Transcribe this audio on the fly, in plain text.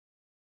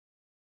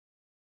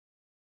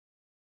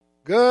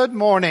Good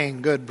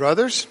morning, good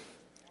brothers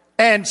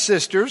and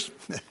sisters.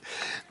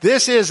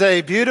 This is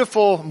a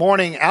beautiful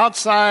morning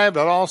outside,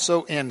 but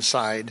also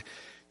inside.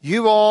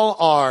 You all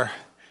are,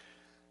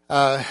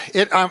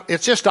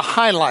 it's just a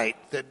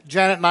highlight that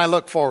Janet and I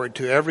look forward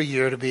to every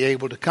year to be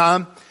able to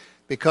come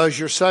because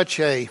you're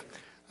such a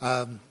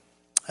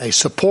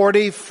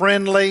supportive,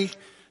 friendly,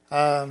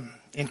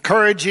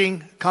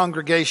 encouraging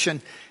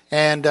congregation,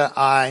 and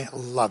I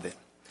love it.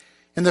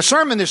 In the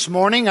sermon this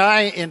morning,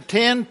 I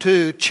intend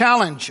to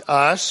challenge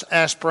us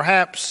as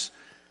perhaps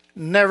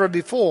never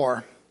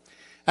before.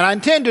 And I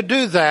intend to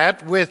do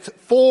that with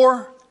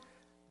four,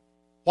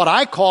 what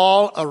I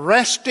call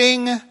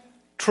arresting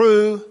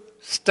true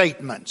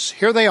statements.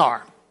 Here they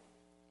are.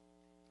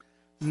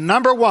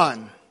 Number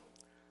one,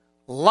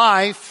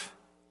 life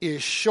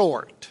is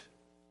short.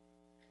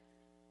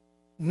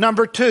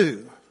 Number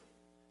two,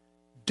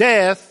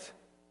 death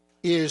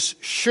is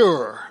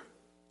sure.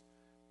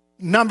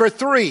 Number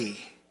three,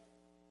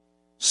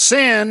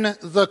 sin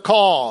the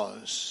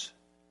cause.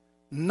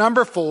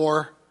 Number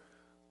four,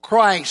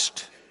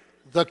 Christ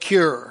the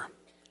cure.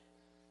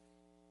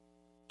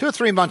 2 or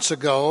 3 months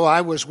ago,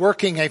 I was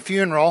working a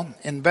funeral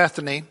in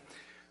Bethany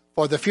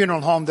for the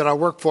funeral home that I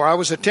work for. I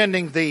was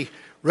attending the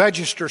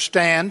register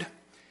stand,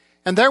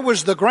 and there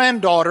was the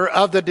granddaughter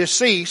of the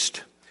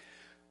deceased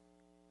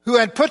who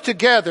had put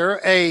together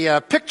a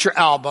picture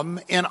album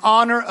in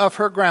honor of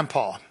her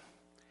grandpa.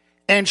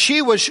 And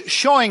she was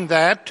showing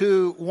that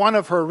to one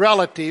of her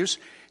relatives,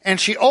 and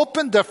she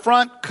opened the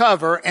front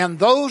cover, and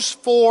those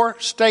four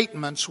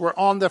statements were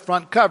on the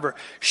front cover.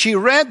 She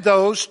read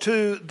those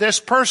to this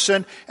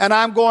person, and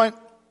I'm going,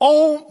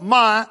 oh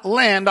my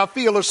land, I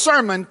feel a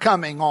sermon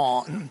coming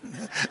on.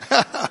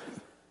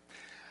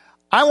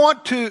 I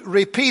want to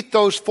repeat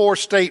those four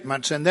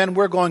statements, and then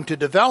we're going to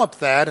develop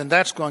that, and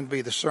that's going to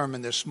be the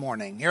sermon this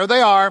morning. Here they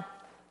are.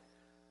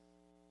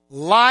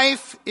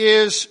 Life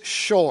is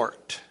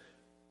short.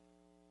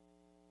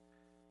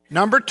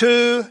 Number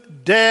two,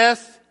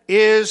 death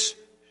is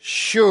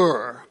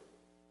sure.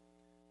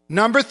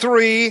 Number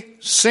three,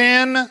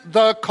 sin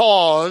the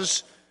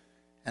cause.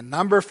 And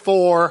number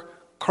four,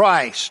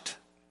 Christ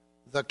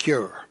the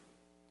cure.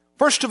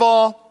 First of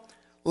all,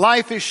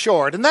 life is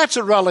short. And that's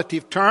a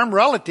relative term,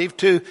 relative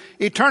to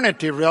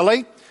eternity,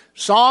 really.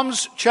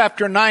 Psalms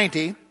chapter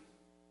 90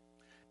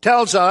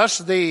 tells us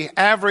the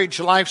average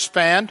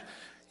lifespan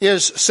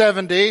is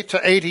 70 to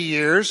 80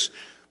 years.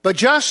 But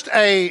just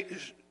a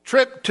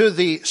trip to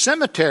the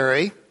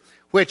cemetery,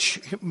 which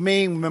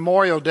being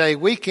Memorial Day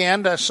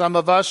weekend, some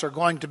of us are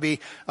going to be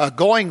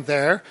going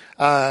there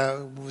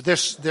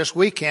this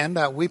weekend.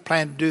 We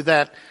plan to do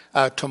that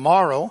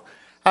tomorrow.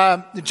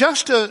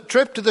 Just a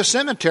trip to the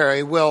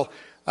cemetery will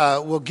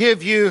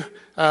give you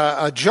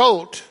a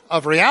jolt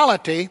of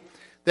reality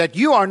that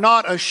you are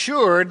not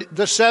assured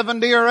the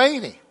 70 or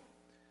 80.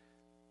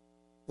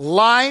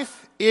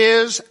 Life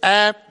is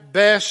at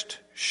best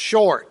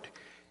short.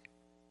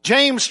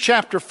 James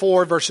chapter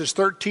 4 verses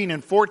 13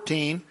 and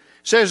 14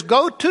 says,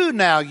 "Go to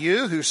now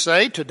you who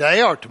say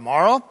today or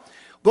tomorrow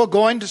we'll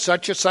go into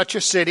such a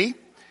city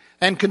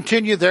and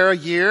continue there a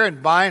year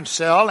and buy and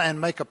sell and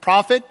make a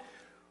profit,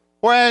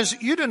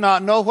 whereas you do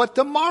not know what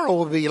tomorrow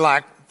will be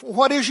like.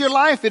 What is your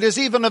life? It is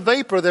even a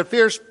vapor that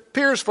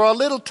appears for a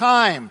little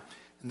time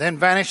and then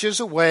vanishes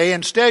away.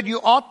 Instead you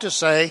ought to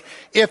say,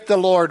 if the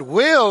Lord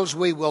wills,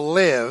 we will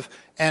live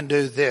and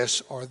do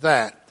this or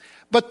that."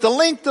 But the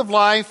length of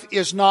life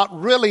is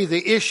not really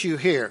the issue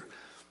here.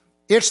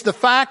 It's the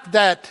fact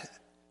that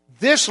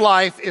this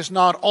life is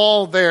not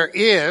all there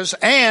is,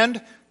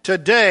 and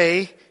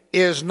today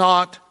is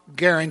not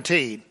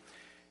guaranteed.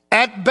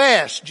 At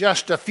best,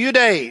 just a few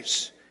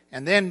days.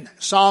 And then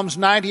Psalms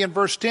 90 and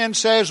verse 10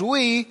 says,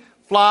 we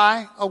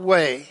fly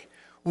away.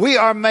 We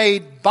are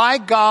made by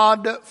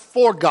God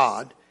for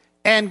God.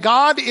 And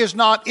God is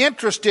not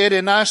interested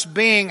in us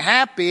being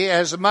happy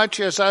as much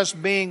as us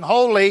being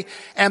holy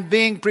and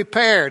being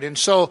prepared. And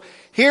so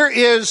here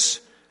is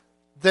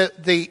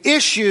the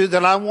issue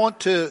that I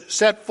want to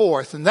set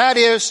forth. And that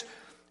is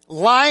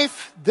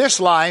this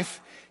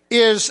life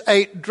is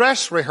a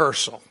dress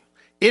rehearsal.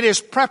 It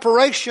is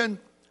preparation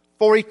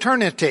for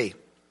eternity.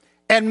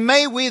 And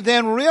may we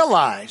then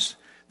realize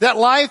that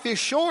life is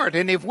short.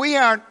 And if we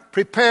aren't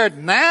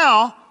prepared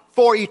now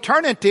for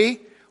eternity,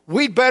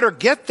 we'd better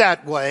get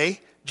that way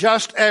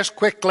just as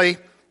quickly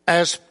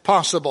as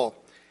possible.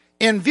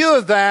 In view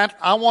of that,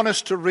 I want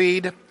us to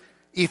read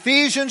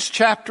Ephesians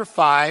chapter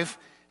 5,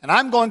 and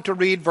I'm going to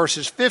read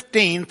verses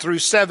 15 through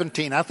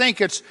 17. I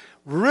think it's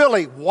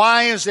really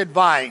wise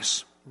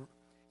advice.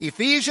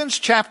 Ephesians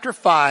chapter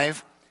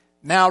 5,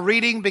 now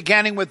reading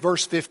beginning with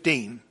verse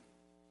 15.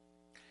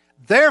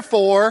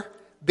 Therefore,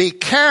 be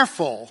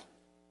careful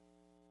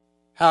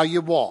how you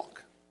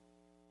walk,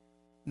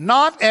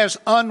 not as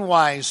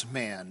unwise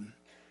men,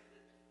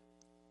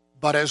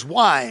 but as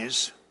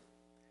wise,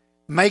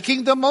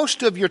 making the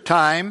most of your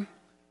time,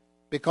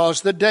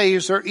 because the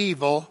days are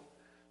evil.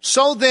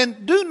 So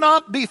then do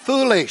not be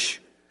foolish,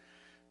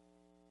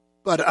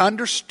 but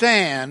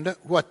understand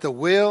what the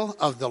will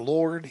of the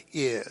Lord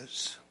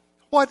is.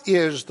 What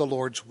is the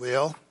Lord's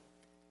will?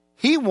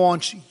 He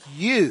wants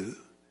you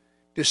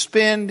to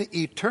spend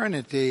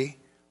eternity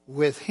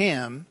with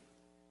Him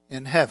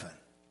in heaven.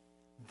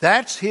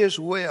 That's His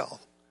will.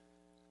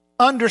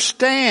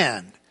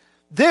 Understand,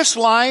 this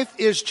life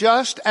is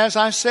just, as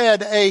I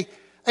said,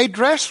 a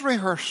dress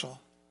rehearsal.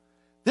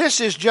 This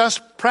is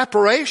just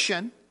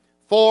preparation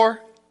for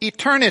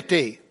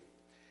eternity.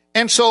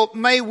 And so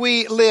may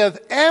we live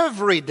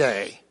every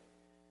day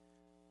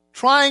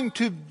trying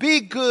to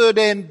be good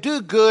and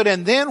do good,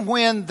 and then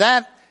when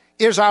that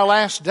is our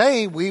last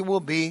day, we will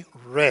be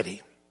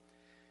ready.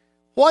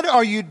 What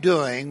are you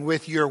doing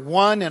with your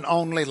one and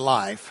only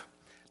life?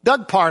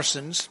 Doug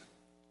Parsons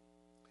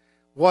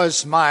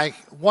was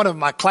one of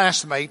my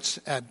classmates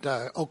at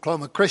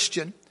Oklahoma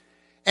Christian,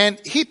 and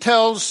he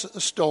tells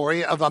a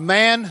story of a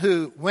man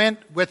who went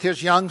with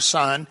his young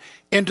son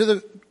into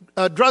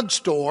the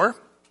drugstore,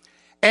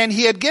 and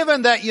he had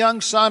given that young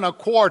son a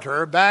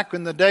quarter back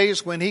in the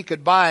days when he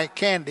could buy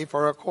candy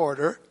for a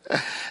quarter.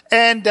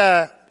 And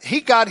he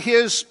got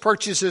his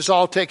purchases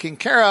all taken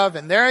care of,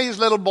 and there his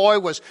little boy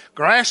was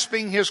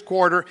grasping his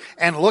quarter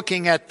and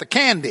looking at the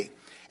candy.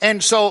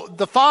 And so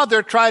the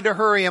father tried to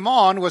hurry him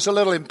on, was a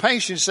little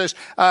impatient, says,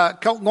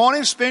 go on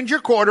and spend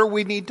your quarter,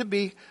 we need to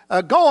be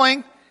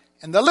going.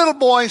 And the little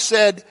boy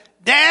said,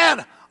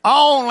 Dad,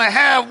 I only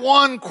have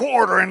 1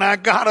 quarter and I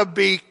gotta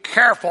be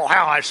careful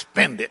how I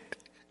spend it.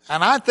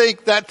 And I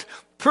think that's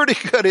pretty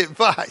good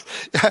advice.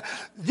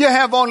 You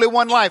have only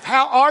one life.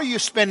 How are you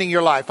spending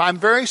your life? I'm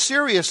very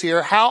serious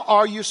here. How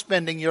are you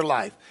spending your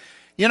life?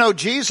 You know,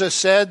 Jesus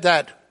said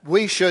that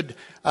we should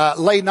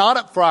lay not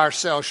up for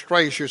ourselves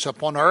treasures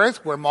upon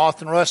earth where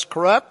moth and rust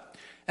corrupt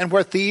and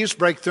where thieves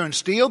break through and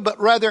steal, but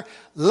rather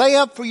lay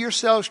up for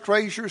yourselves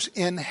treasures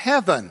in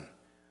heaven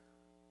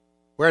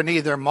where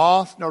neither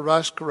moth nor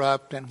rust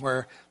corrupt and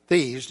where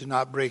thieves do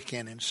not break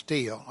in and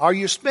steal. Are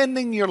you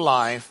spending your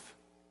life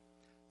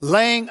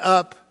laying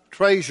up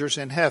treasures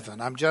in heaven?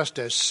 I'm just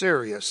as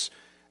serious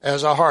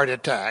as a heart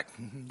attack.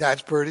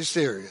 That's pretty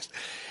serious.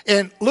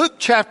 In Luke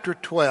chapter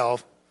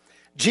 12,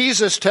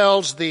 Jesus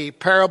tells the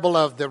parable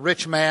of the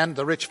rich man,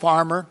 the rich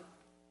farmer.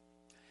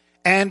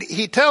 And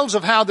he tells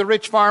of how the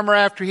rich farmer,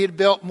 after he had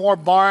built more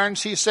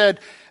barns, he said,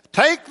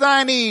 take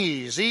thine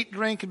ease, eat,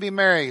 drink, and be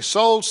merry.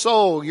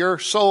 Soul, your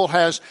soul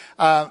has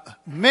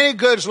many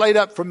goods laid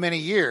up for many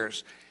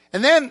years.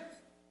 And then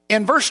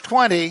in verse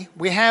 20,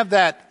 we have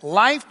that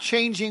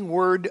life-changing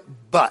word,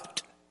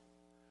 but.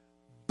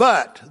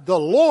 But the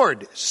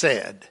Lord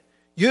said,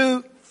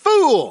 you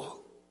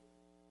fool,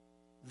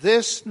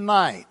 this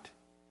night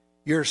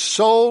your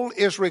soul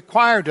is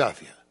required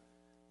of you.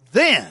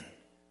 Then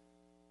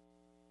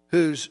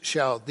whose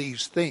shall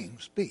these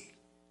things be?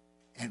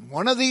 And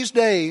one of these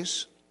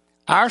days,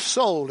 our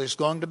soul is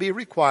going to be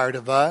required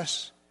of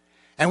us.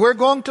 And we're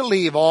going to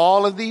leave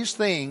all of these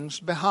things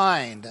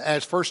behind.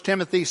 As 1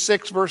 Timothy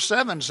 6 verse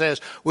 7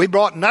 says, we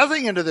brought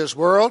nothing into this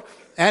world,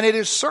 and it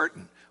is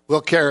certain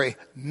we'll carry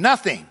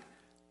nothing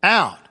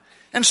out.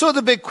 And so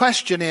the big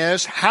question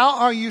is, how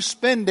are you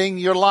spending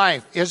your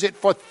life? Is it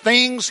for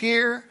things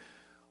here,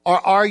 or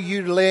are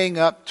you laying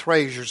up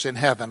treasures in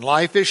heaven?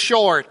 Life is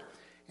short,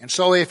 and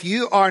so if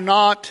you are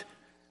not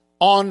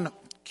on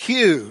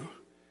cue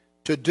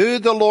to do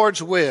the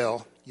Lord's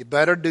will, you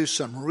better do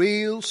some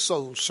real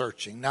soul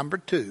searching. Number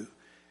 2,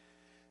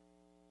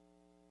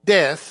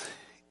 death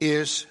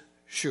is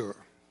sure.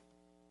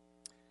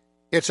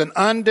 It's an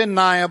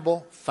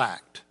undeniable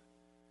fact.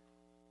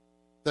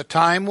 The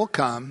time will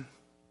come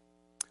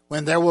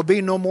when there will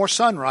be no more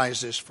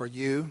sunrises for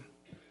you,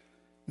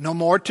 no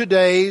more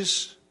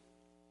todays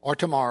or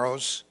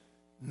tomorrows,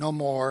 no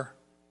more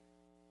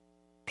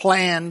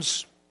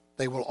plans.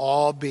 They will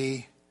all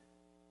be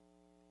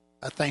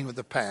a thing of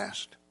the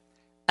past.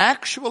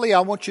 Actually,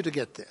 I want you to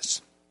get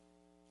this.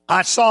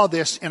 I saw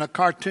this in a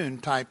cartoon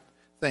type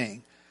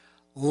thing.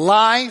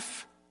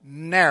 Life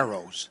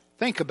narrows.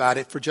 Think about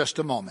it for just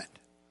a moment.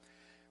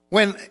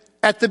 When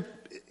at the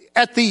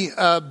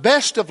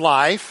best of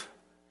life,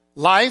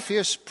 life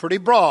is pretty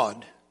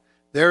broad.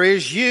 There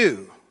is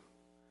you,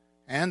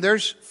 and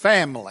there's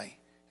family,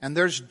 and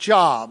there's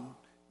job,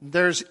 and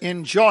there's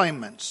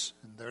enjoyments,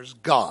 and there's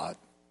God.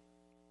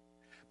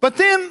 But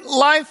then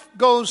life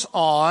goes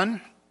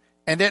on,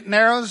 and it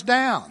narrows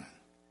down.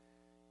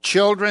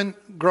 Children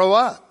grow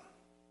up,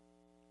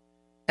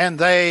 and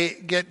they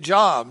get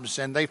jobs,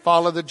 and they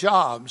follow the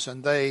jobs,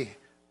 and they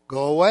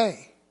go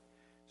away.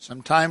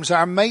 Sometimes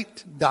our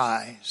mate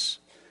dies.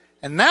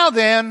 And now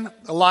then,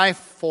 the life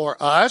for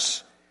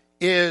us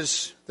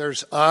is,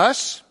 there's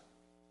us,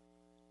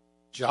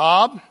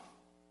 job,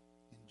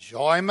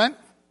 enjoyment,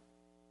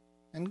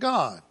 and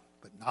God.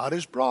 But not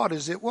as broad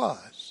as it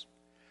was.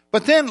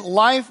 But then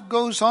life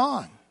goes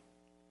on.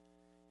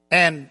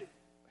 And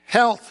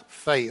health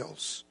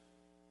fails.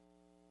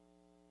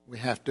 We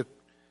have to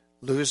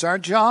lose our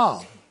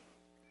job.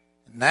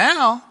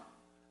 Now,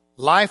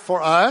 life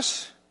for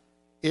us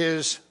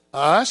is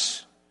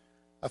us,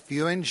 a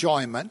few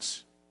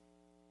enjoyments,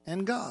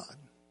 and God.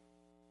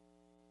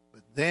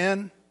 But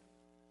then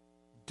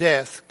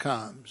death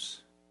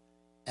comes.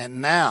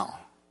 And now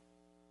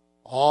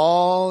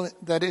All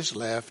that is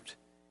left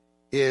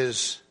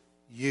is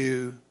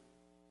you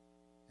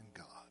and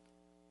God.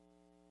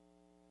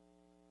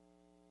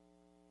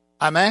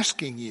 I'm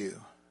asking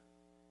you,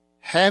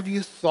 have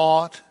you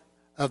thought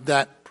of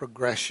that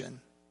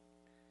progression?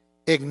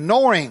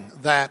 Ignoring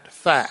that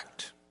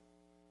fact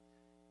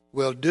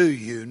will do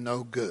you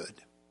no good.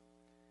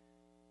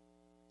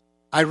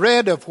 I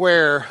read of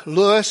where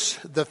Louis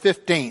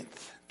XV,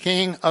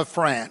 King of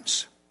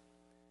France,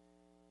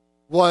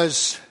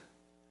 was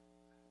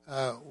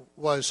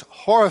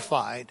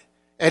horrified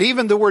at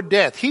even the word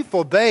death. He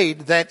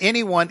forbade that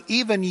anyone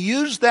even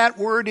use that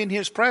word in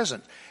his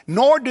presence,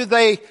 nor do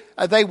they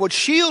would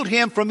shield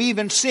him from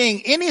even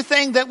seeing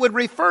anything that would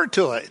refer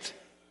to it.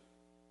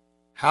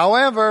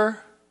 However,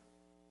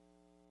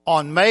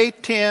 on May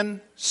 10,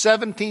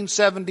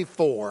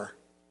 1774,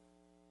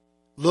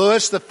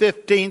 Louis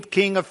XV,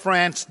 King of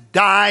France,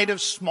 died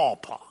of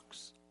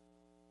smallpox.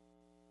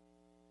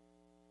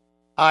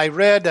 I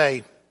read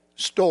a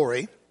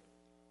story,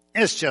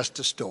 it's just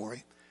a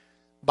story,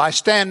 by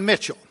Stan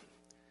Mitchell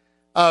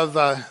of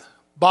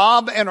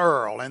Bob and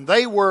Earl, and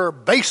they were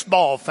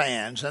baseball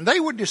fans, and they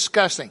were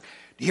discussing,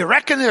 do you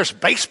reckon there's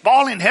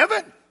baseball in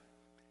heaven?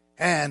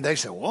 And they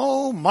said,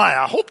 oh my,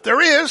 I hope there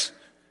is.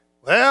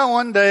 Well,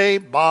 one day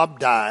Bob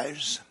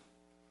dies,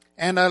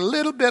 and a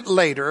little bit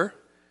later,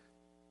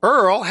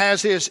 Earl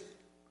has his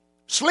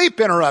sleep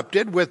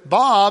interrupted with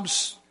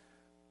Bob's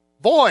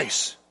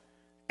voice.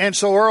 And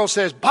so Earl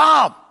says,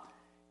 Bob,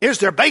 is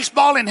there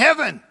baseball in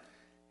heaven?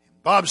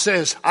 Bob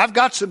says, I've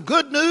got some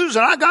good news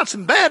and I got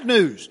some bad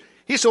news.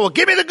 He said, well,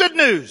 give me the good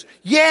news.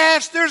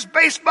 Yes, there's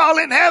baseball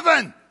in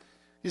heaven.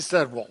 He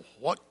said, well,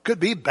 what could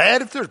be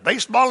bad if there's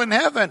baseball in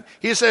heaven?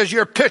 He says,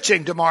 you're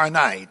pitching tomorrow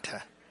night.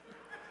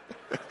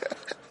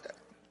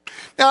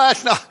 No,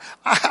 that's not.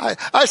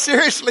 I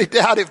seriously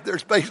doubt if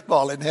there's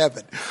baseball in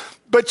heaven.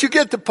 But you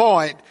get the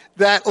point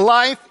that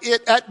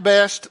at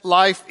best,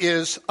 life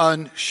is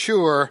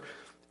unsure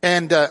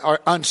and or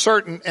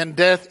uncertain, and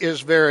death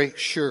is very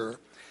sure.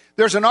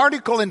 There's an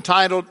article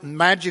entitled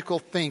Magical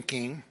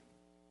Thinking,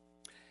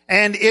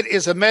 and it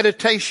is a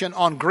meditation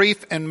on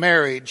grief and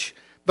marriage,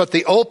 but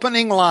the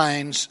opening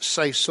lines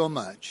say so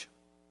much.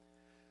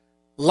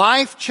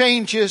 Life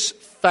changes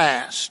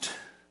fast.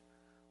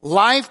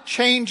 Life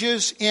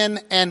changes in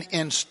an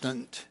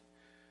instant.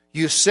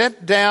 You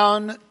sit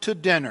down to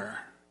dinner,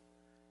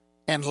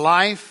 and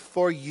life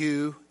for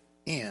you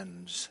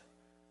ends.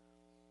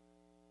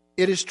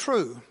 It is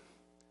true.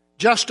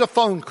 Just a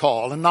phone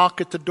call, a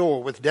knock at the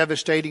door with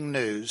devastating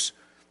news,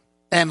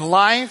 and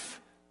life,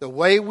 the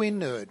way we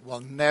knew it, will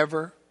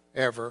never,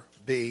 ever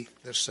be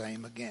the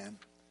same again.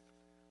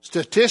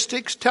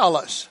 Statistics tell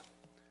us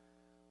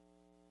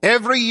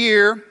every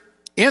year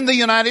in the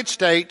United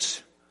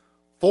States,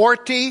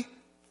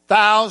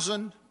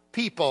 40,000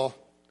 people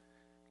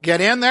get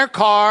in their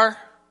car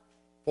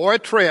for a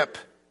trip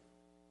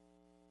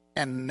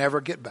and never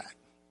get back.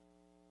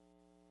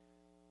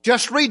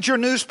 Just read your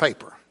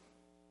newspaper.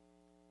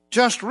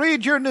 Just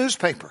read your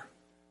newspaper,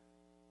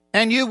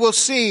 and you will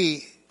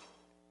see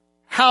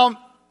how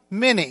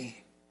many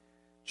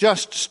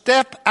just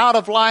step out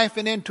of life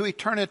and into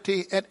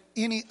eternity at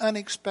any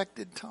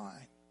unexpected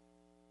time.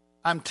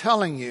 I'm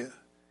telling you,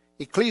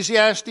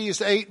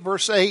 Ecclesiastes 8,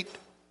 verse 8,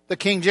 the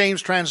King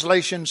James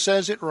translation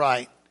says it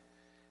right.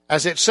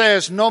 As it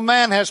says, no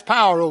man has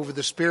power over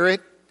the spirit,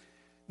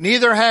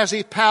 neither has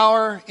he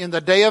power in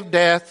the day of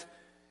death,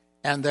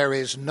 and there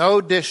is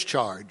no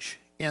discharge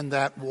in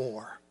that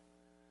war.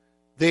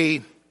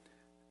 The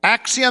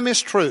axiom is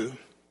true.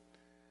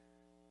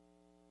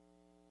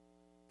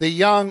 The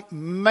young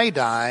may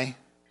die,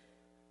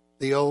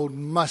 the old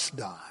must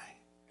die.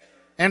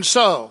 And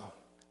so,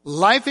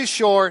 life is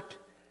short,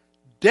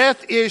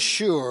 death is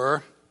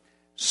sure,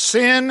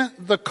 sin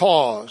the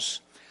cause.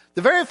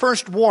 The very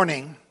first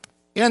warning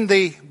in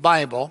the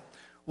Bible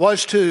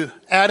was to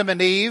Adam and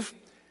Eve,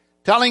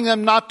 telling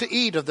them not to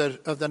eat of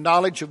the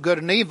knowledge of good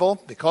and evil,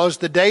 because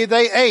the day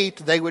they ate,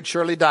 they would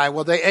surely die.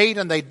 Well, they ate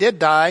and they did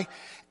die,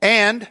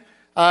 and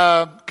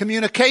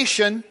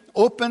communication,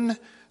 open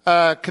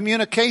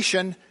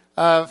communication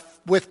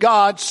with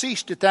God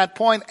ceased at that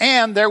point,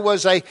 and there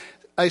was a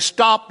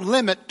stop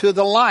limit to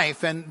the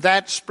life, and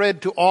that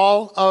spread to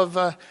all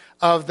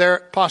of their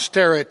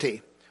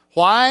posterity.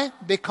 Why?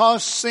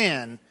 Because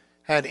sin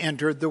had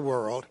entered the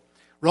world.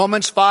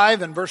 Romans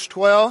 5 and verse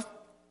 12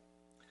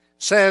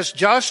 says,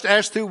 just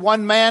as through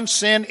one man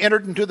sin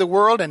entered into the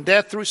world, and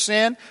death through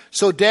sin,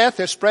 so death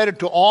has spread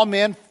to all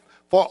men,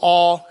 for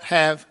all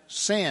have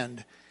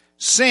sinned.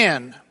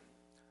 Sin,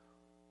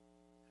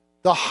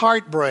 the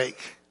heartbreak,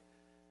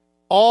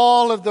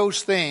 all of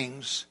those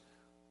things,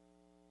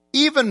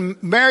 even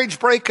marriage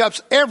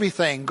breakups,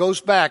 everything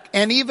goes back,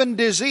 and even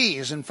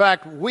disease. In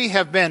fact, we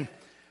have been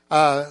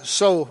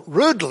so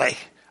rudely,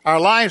 our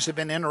lives have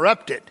been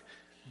interrupted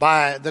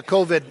by the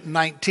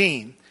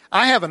COVID-19.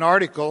 I have an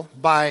article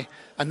by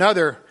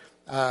another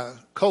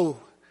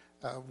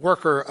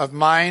co-worker of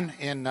mine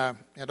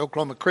at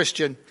Oklahoma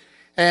Christian,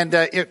 and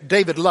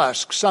David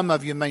Lusk. Some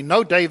of you may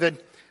know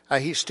David.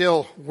 He's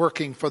still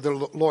working for the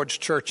Lord's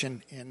church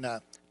in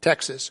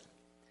Texas.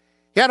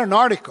 He had an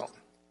article.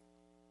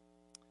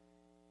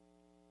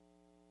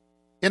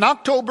 In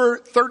October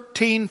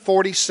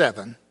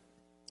 1347,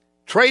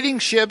 trading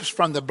ships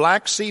from the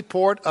Black Sea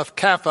port of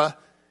Caffa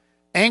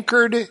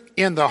anchored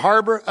in the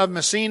harbor of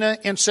Messina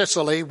in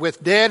Sicily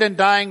with dead and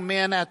dying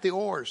men at the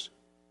oars.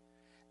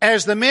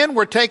 As the men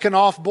were taken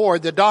off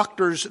board, the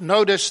doctors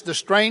noticed the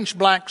strange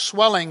black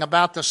swelling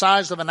about the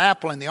size of an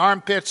apple in the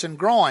armpits and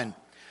groin,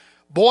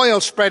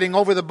 boils spreading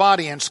over the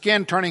body and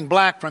skin turning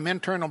black from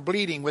internal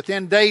bleeding.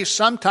 Within days,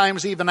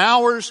 sometimes even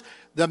hours,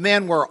 the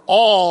men were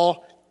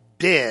all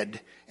dead.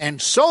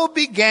 And so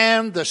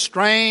began the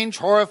strange,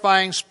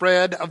 horrifying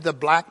spread of the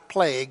Black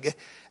Plague,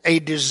 a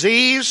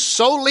disease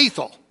so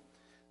lethal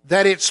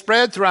that it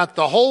spread throughout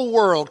the whole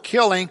world,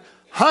 killing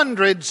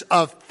hundreds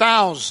of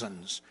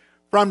thousands.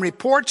 From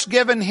reports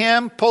given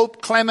him,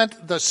 Pope Clement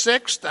VI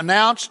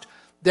announced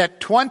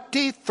that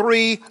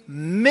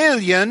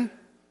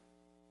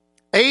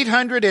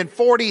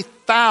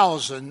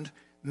 23,840,000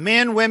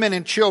 men, women,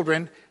 and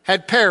children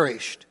had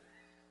perished.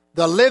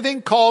 The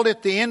living called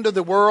it the end of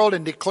the world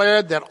and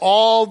declared that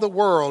all the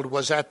world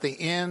was at the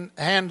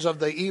hands of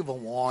the evil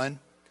one.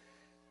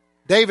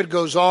 David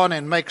goes on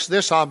and makes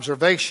this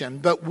observation,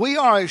 but we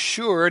are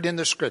assured in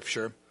the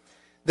Scripture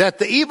that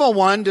the evil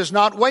one does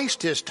not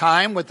waste his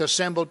time with a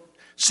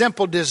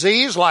simple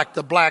disease like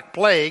the Black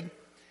Plague.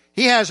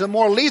 He has a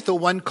more lethal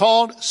one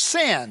called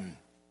sin.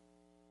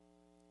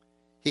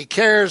 He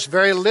cares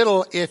very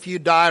little if you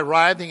die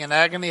writhing in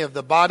agony of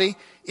the body.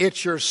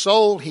 It's your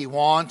soul he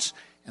wants,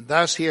 and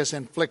thus he has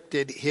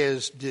inflicted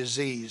his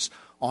disease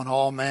on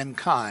all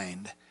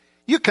mankind.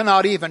 You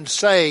cannot even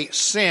say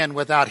sin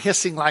without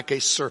hissing like a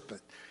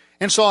serpent.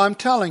 And so I'm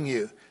telling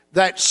you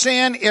that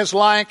sin is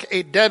like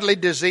a deadly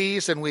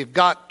disease, and we've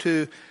got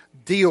to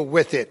deal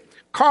with it.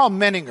 Carl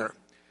Menninger,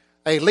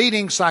 a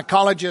leading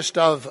psychologist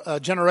of a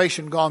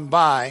generation gone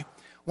by,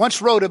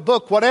 once wrote a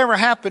book, Whatever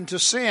Happened to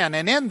Sin?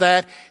 And in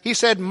that, he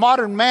said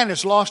modern man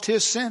has lost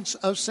his sense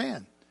of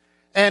sin.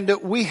 And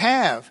we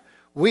have.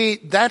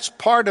 That's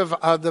part of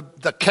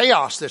the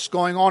chaos that's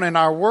going on in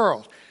our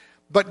world.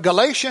 But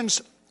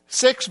Galatians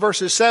 6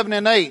 verses 7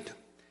 and 8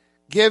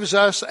 gives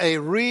us a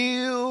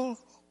real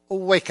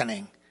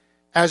awakening.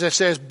 As it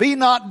says, be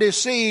not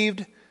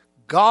deceived,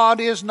 God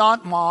is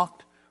not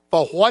mocked.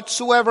 For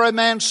whatsoever a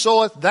man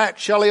soweth, that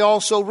shall he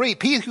also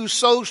reap. He who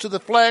sows to the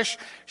flesh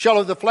shall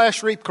of the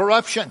flesh reap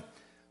corruption.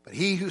 But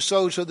he who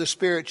sows to the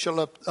Spirit shall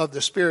of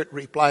the Spirit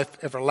reap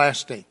life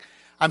everlasting.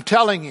 I'm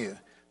telling you,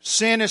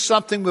 sin is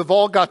something we've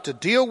all got to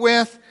deal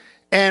with,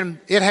 and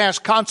it has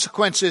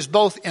consequences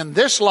both in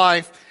this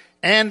life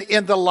and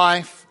in the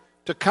life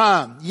to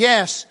come.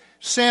 Yes,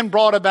 sin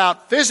brought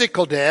about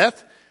physical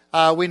death.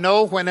 We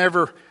know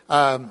whenever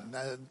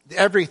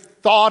every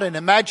thought and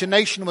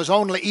imagination was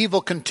only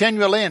evil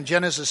continually in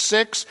Genesis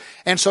 6,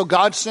 and so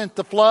God sent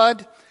the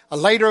flood.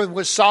 Later it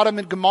was Sodom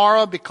and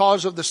Gomorrah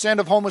because of the sin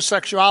of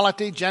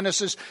homosexuality,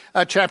 Genesis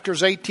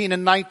chapters 18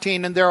 and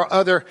 19, and there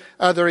are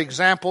other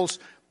examples.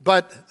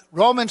 But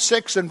Romans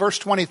 6 and verse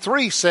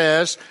 23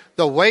 says,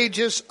 the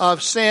wages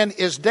of sin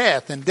is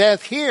death. And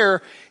death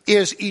here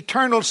is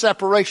eternal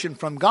separation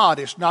from God.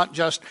 It's not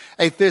just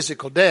a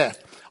physical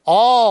death.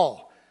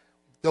 All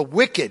the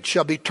wicked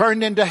shall be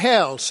turned into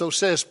hell. So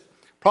says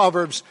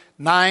Proverbs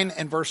 9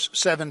 and verse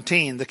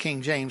 17, the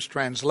King James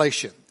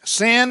translation.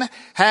 Sin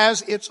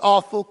has its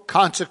awful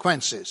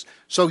consequences.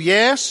 So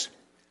yes,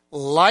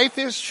 life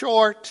is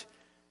short.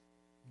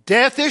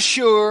 Death is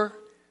sure.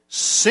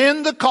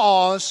 Sin the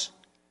cause.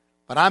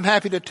 But I'm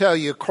happy to tell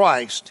you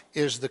Christ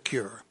is the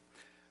cure.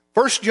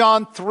 1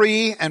 John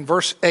 3 and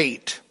verse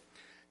 8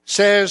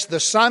 says, the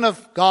Son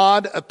of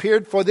God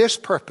appeared for this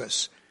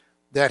purpose,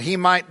 that he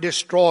might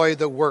destroy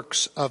the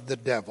works of the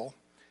devil.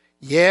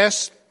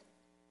 Yes,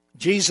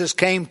 Jesus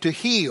came to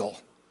heal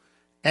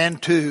and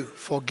to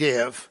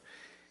forgive.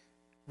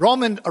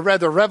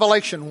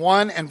 Revelation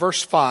 1 and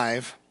verse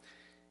 5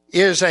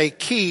 is a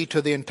key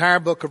to the entire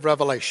book of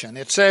Revelation.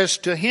 It says,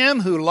 to him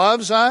who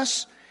loves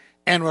us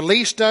and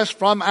released us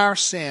from our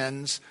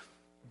sins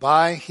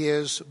by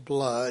his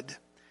blood.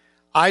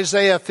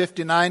 Isaiah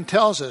 59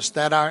 tells us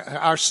that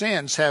our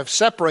sins have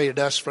separated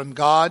us from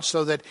God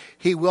so that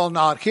he will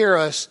not hear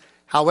us.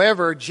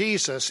 However,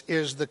 Jesus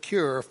is the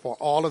cure for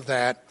all of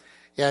that.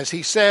 As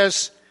he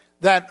says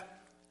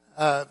that,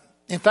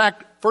 in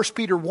fact, 1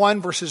 Peter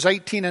 1 verses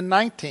 18 and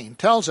 19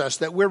 tells us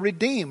that we're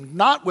redeemed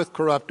not with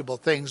corruptible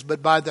things,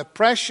 but by the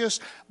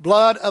precious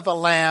blood of a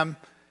lamb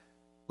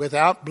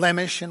without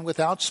blemish and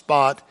without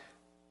spot,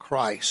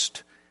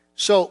 Christ.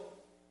 So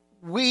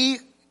we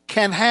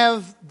can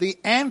have the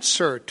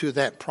answer to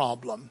that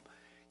problem.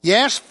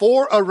 Yes,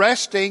 4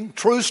 arresting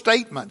true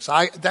statements.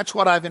 That's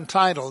what I've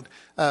entitled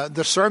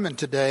the sermon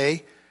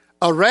today.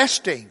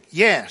 Arresting,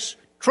 yes.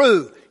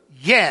 True,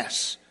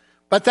 yes.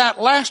 But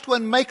that last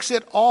one makes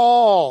it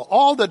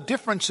all the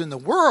difference in the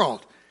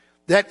world.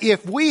 That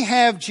if we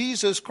have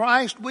Jesus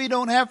Christ, we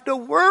don't have to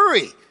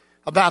worry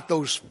about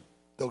those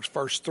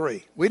first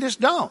 3. We just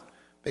don't,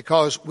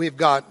 because we've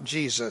got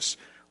Jesus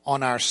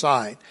on our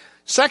side.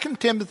 2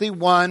 Timothy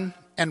 1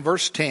 and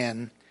verse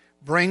 10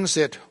 brings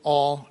it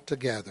all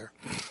together.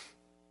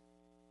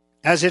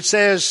 As it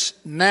says,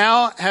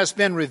 now has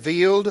been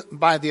revealed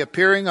by the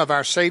appearing of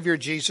our Savior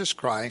Jesus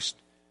Christ,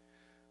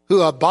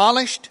 who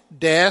abolished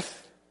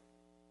death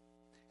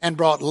and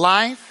brought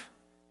life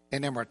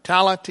and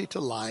immortality to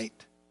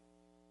light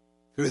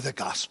through the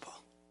gospel.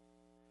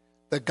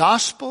 The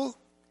gospel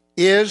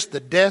is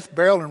the death,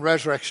 burial, and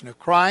resurrection of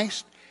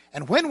Christ.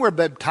 And when we're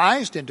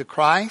baptized into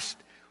Christ,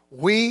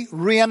 we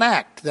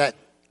reenact that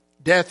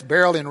death,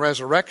 burial, and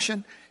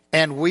resurrection,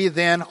 and we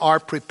then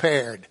are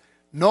prepared.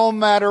 No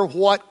matter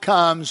what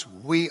comes,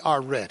 we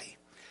are ready.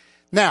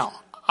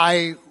 Now,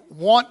 I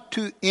want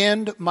to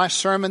end my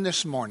sermon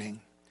this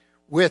morning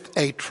with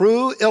a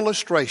true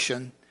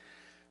illustration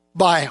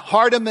by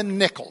Hardeman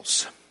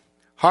Nichols.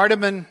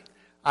 Hardeman,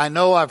 I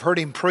know I've heard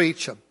him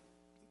preach,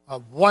 a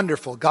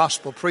wonderful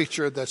gospel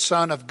preacher, the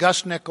son of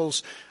Gus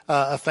Nichols,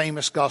 a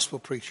famous gospel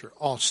preacher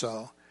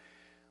also.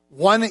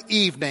 One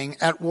evening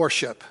at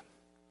worship,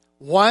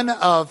 one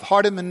of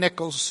Hardeman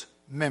Nichols'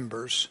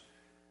 members,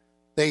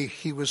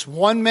 he was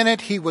 1 minute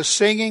he was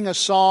singing a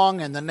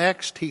song, and the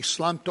next he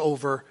slumped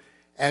over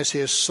as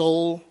his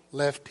soul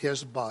left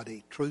his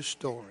body. True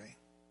story.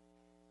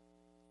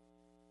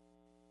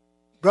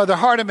 Brother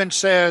Hardeman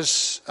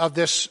says of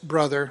this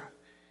brother,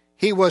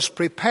 he was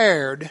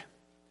prepared,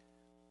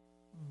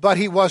 but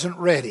he wasn't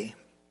ready.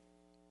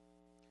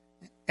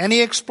 And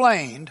he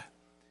explained,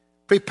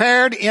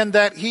 prepared in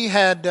that he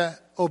had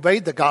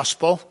obeyed the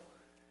gospel.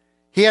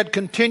 He had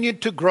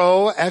continued to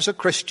grow as a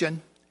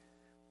Christian,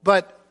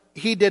 but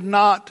he did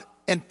not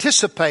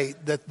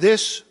anticipate that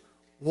this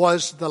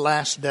was the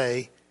last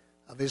day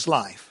of his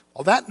life.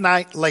 Well, that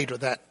night later,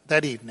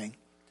 that evening,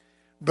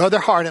 Brother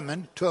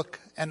Hardeman took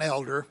an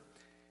elder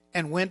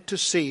and went to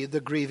see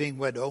the grieving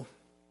widow.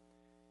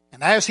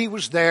 And as he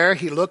was there,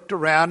 he looked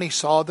around, he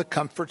saw the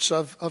comforts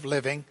of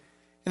living,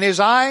 and his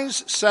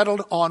eyes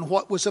settled on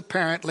what was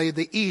apparently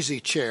the easy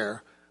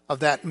chair of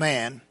that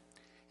man.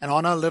 And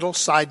on a little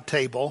side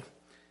table,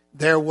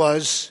 there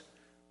was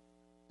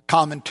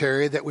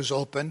commentary that was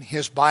open.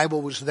 His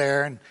Bible was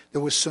there, and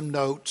there was some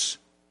notes.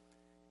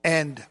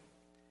 And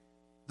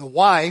the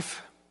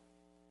wife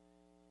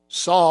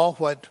saw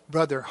what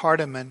Brother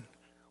Hardeman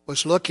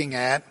was looking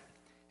at,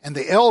 and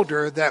the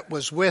elder that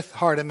was with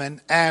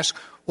Hardeman asked,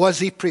 was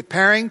he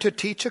preparing to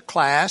teach a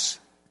class?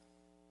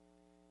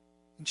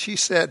 And she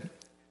said,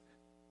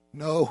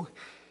 no,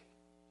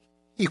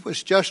 he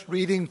was just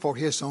reading for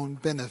his own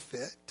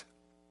benefit.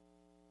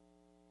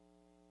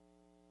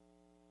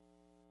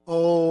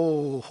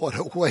 Oh, what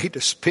a way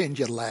to spend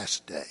your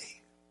last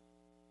day.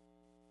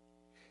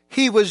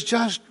 He was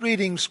just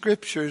reading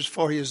scriptures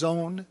for his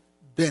own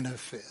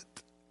benefit.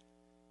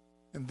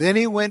 And then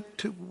he went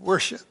to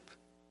worship.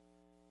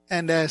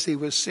 And as he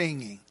was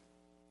singing,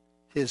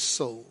 his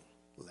soul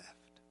left.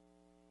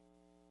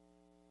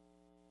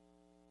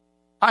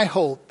 I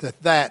hope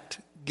that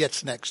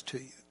gets next to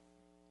you.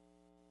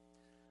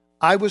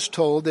 I was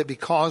told that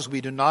because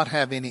we do not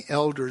have any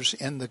elders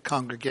in the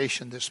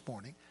congregation this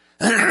morning,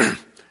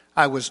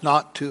 I was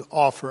not to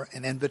offer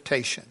an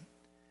invitation.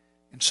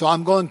 And so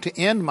I'm going to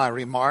end my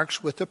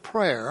remarks with a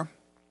prayer,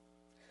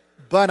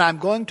 but I'm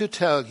going to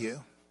tell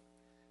you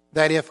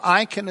that if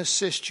I can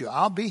assist you,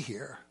 I'll be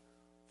here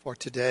for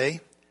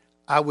today.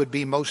 I would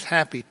be most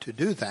happy to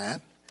do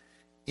that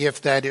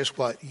if that is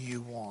what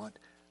you want.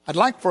 I'd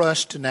like for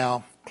us to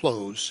now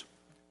close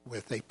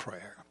with a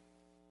prayer.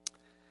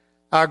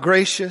 Our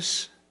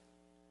gracious,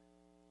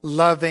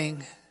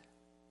 loving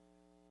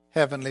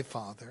Heavenly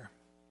Father,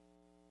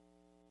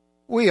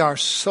 we are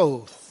so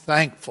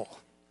thankful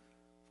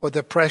for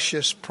the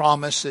precious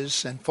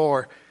promises and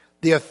for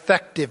the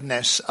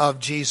effectiveness of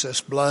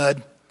Jesus'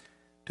 blood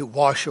to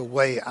wash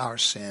away our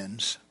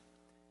sins.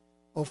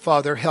 Oh,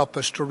 Father, help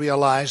us to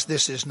realize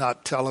this is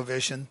not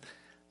television.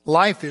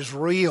 Life is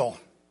real.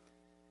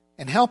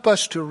 And help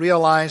us to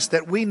realize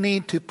that we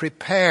need to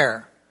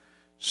prepare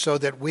so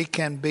that we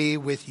can be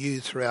with you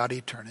throughout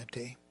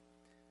eternity.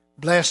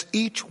 Bless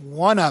each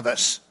one of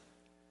us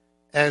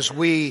as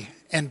we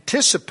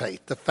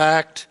anticipate the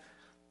fact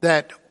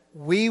that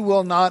we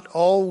will not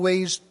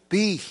always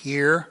be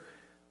here,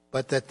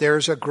 but that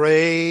there's a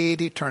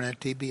great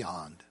eternity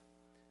beyond.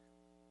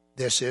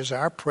 This is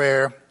our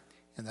prayer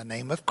in the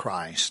name of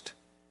Christ.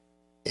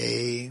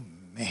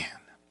 Amen.